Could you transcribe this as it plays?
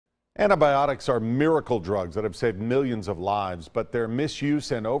Antibiotics are miracle drugs that have saved millions of lives, but their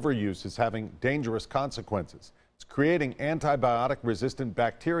misuse and overuse is having dangerous consequences. It's creating antibiotic-resistant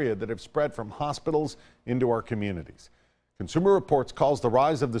bacteria that have spread from hospitals into our communities. Consumer Reports calls the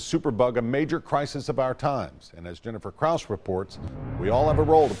rise of the superbug a major crisis of our times. And as Jennifer Krause reports, we all have a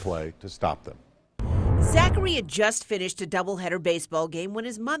role to play to stop them. Zachary had just finished a doubleheader baseball game when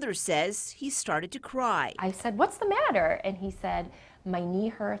his mother says he started to cry. I said, "What's the matter?" And he said, "My knee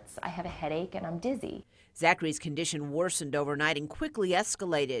hurts, I have a headache, and I'm dizzy." Zachary's condition worsened overnight and quickly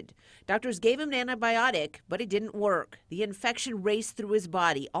escalated. Doctors gave him an antibiotic, but it didn't work. The infection raced through his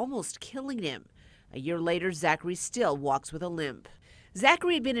body, almost killing him. A year later, Zachary still walks with a limp.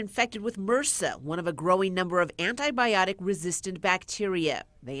 Zachary had been infected with MRSA, one of a growing number of antibiotic-resistant bacteria.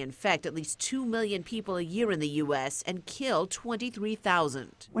 They infect at least 2 million people a year in the U.S. and kill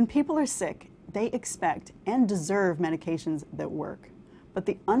 23,000. When people are sick, they expect and deserve medications that work. But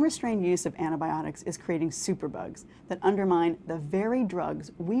the unrestrained use of antibiotics is creating superbugs that undermine the very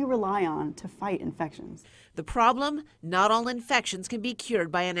drugs we rely on to fight infections. The problem? Not all infections can be cured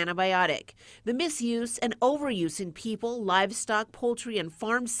by an antibiotic. The misuse and overuse in people, livestock, poultry, and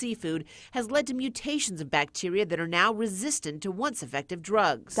farmed seafood has led to mutations of bacteria that are now resistant to once effective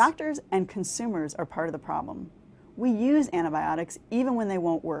drugs. Doctors and consumers are part of the problem. We use antibiotics even when they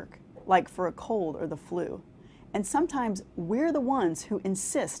won't work, like for a cold or the flu. And sometimes we're the ones who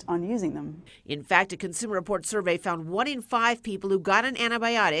insist on using them. In fact, a Consumer Reports survey found 1 in 5 people who got an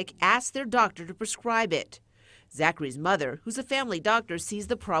antibiotic asked their doctor to prescribe it. Zachary's mother, who's a family doctor, sees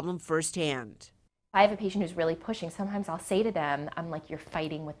the problem firsthand. I have a patient who's really pushing. Sometimes I'll say to them, I'm like, "You're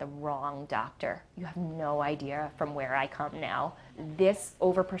fighting with the wrong doctor. You have no idea from where I come now. This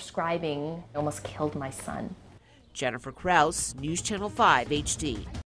overprescribing almost killed my son." Jennifer Krause, News Channel 5 HD.